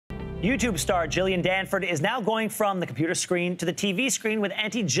YouTube star Jillian Danford is now going from the computer screen to the TV screen with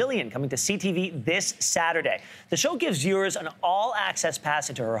Auntie Jillian coming to CTV this Saturday. The show gives viewers an all-access pass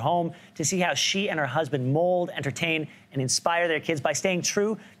into her home to see how she and her husband mold, entertain, and inspire their kids by staying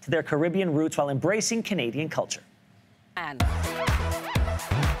true to their Caribbean roots while embracing Canadian culture.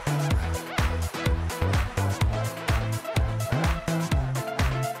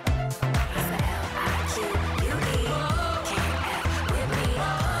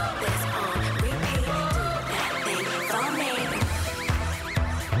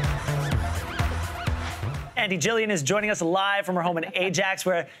 Auntie Jillian is joining us live from her home in Ajax,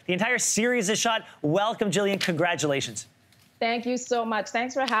 where the entire series is shot. Welcome, Jillian. Congratulations. Thank you so much.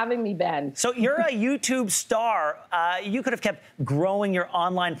 Thanks for having me, Ben. So you're a YouTube star. You could have kept growing your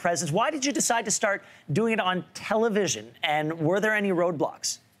online presence. Why did you decide to start doing it on television? And were there any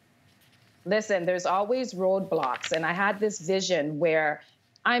roadblocks? Listen, there's always roadblocks. And I had this vision where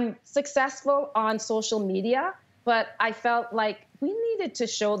I'm successful on social media, but I felt like we needed to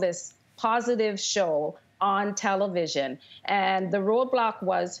show this positive show on television. And the roadblock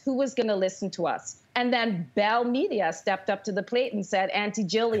was who was going to listen to us. And then Bell Media stepped up to the plate and said, Auntie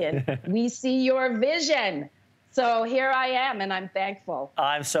Jillian, we see your vision. So here I am, and I'm thankful.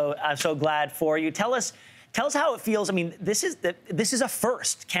 I'm so glad for you. Tell us how it feels. I mean, this is a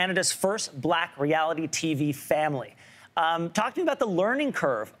first, Canada's first Black reality TV family. Talk to me about the learning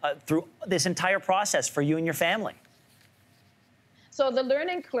curve through this entire process for you and your family. So the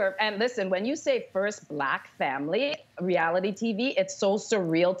learning curve, and listen, when you say first Black family reality TV, it's so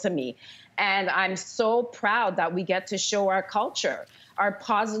surreal to me. And I'm so proud that we get to show our culture, our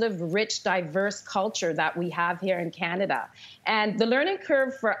positive, rich, diverse culture that we have here in Canada. And the learning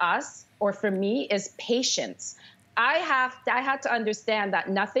curve for us, or for me, is patience. I had to understand that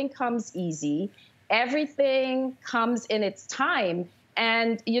nothing comes easy. Everything comes in its time.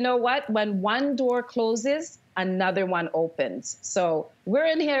 And you know what? When one door closes, another one opens. So we're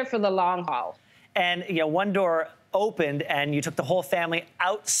in here for the long haul. And, you know, one door opened and you took the whole family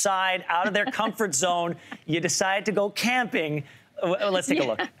outside, out of their comfort zone. You decided to go camping. Let's take a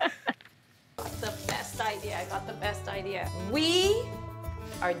look. The best idea. I got the best idea. We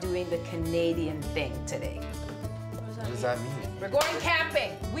are doing the Canadian thing today. What does that mean? We're going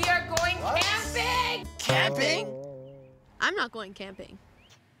camping. We are going camping. Camping? I'm not going camping.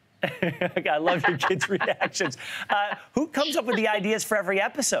 I love your kids' reactions. Who comes up with the ideas for every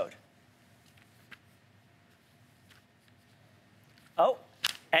episode? Oh,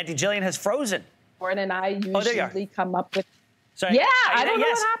 Auntie Jillian has frozen. Warren and I usually come up with... Sorry. Yeah, I don't know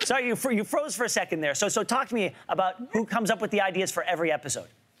what happened. Sorry, you froze for a second there. So talk to me about who comes up with the ideas for every episode.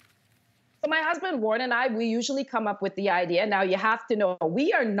 So my husband, Warren, and I, we usually come up with the idea. Now, you have to know,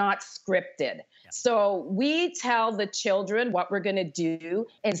 we are not scripted. So we tell the children what we're going to do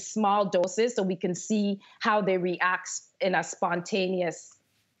in small doses so we can see how they react in a spontaneous...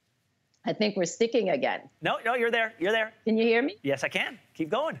 I think we're sticking again. No, you're there. You're there. Can you hear me? Yes, I can. Keep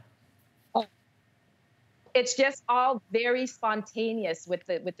going. Oh. It's just all very spontaneous with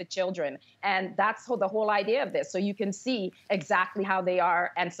the children. And that's the whole idea of this. So you can see exactly how they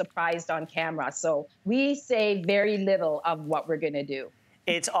are and surprised on camera. So we say very little of what we're going to do.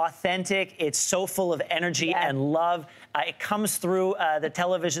 It's authentic. It's so full of energy and love. It comes through the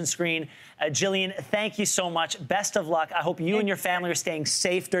television screen. Jillian, thank you so much. Best of luck. I hope you and your family are staying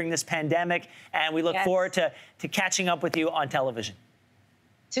safe during this pandemic, and we look forward to catching up with you on television.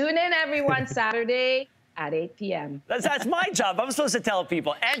 Tune in, everyone, Saturday at 8 p.m. That's my job. I'm supposed to tell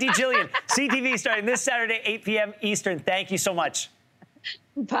people. Auntie Jillian, CTV starting this Saturday, 8 p.m. Eastern. Thank you so much.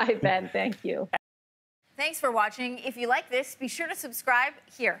 Bye, Ben. Thank you. Thanks for watching. If you like this, be sure to subscribe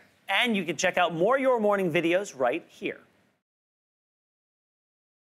here. And you can check out more Your Morning videos right here.